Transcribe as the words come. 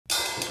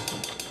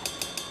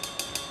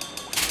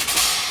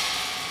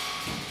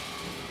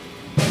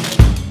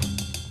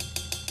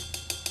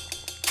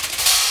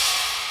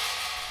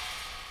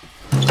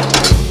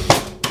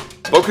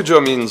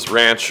Bokujō means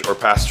ranch or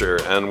pasture,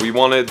 and we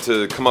wanted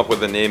to come up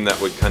with a name that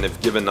would kind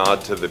of give a nod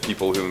to the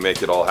people who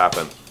make it all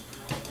happen.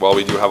 While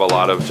we do have a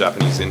lot of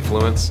Japanese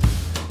influence,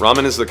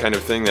 ramen is the kind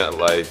of thing that,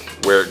 like,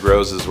 where it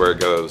grows is where it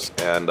goes,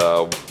 and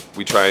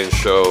we try and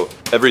show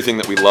everything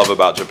that we love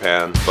about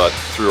Japan, but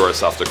through our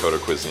South Dakota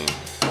cuisine.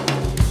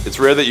 It's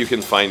rare that you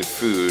can find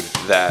food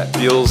that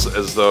feels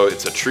as though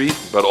it's a treat,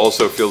 but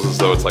also feels as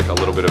though it's like a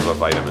little bit of a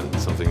vitamin,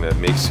 something that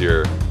makes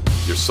your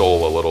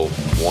soul a little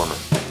warmer.